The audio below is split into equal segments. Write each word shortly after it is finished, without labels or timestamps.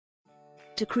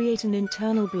To create an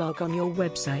internal blog on your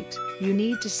website, you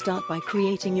need to start by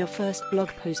creating your first blog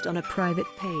post on a private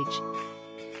page.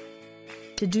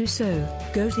 To do so,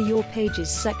 go to your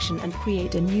Pages section and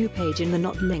create a new page in the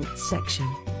Not Linked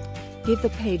section. Give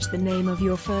the page the name of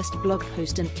your first blog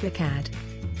post and click Add.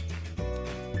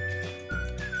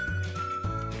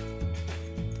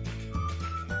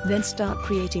 Then start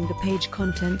creating the page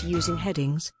content using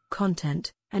headings,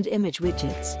 content, and image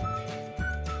widgets.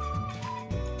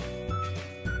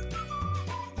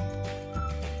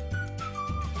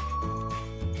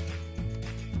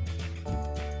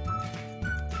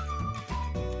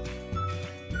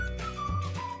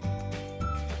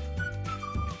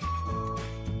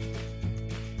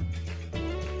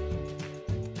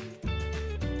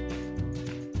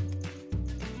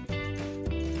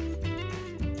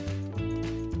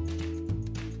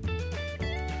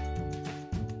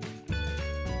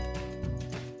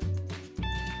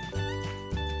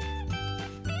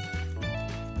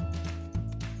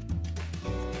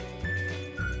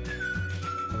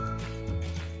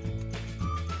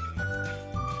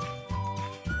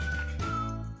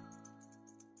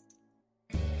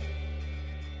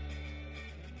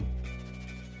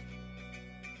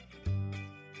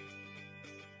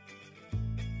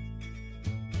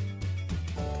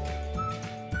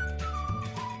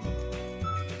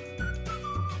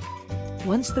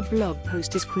 Once the blog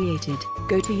post is created,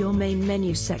 go to your main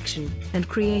menu section and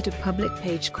create a public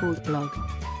page called Blog.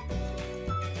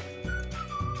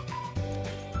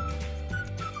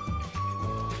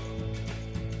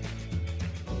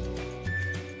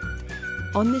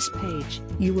 On this page,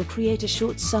 you will create a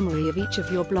short summary of each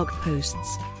of your blog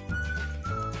posts.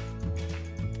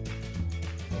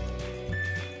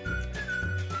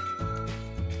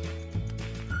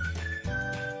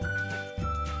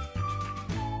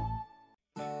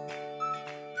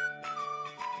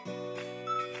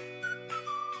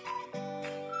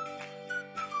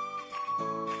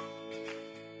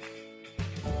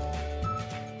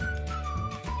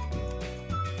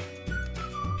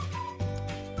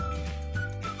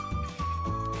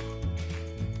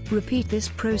 Repeat this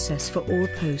process for all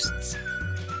posts.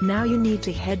 Now you need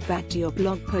to head back to your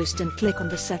blog post and click on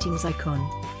the settings icon.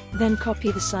 Then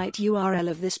copy the site URL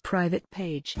of this private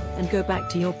page and go back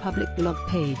to your public blog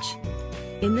page.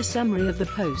 In the summary of the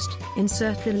post,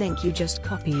 insert the link you just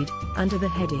copied under the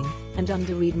heading and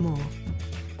under Read More.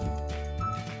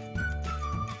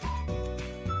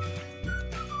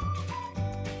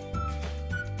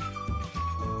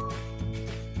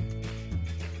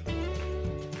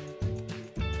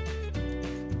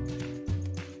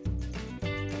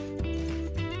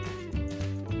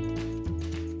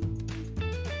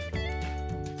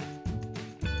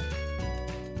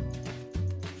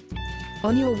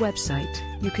 On your website,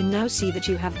 you can now see that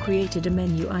you have created a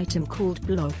menu item called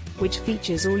Blog, which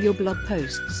features all your blog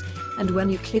posts, and when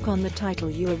you click on the title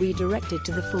you are redirected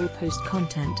to the full post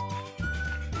content.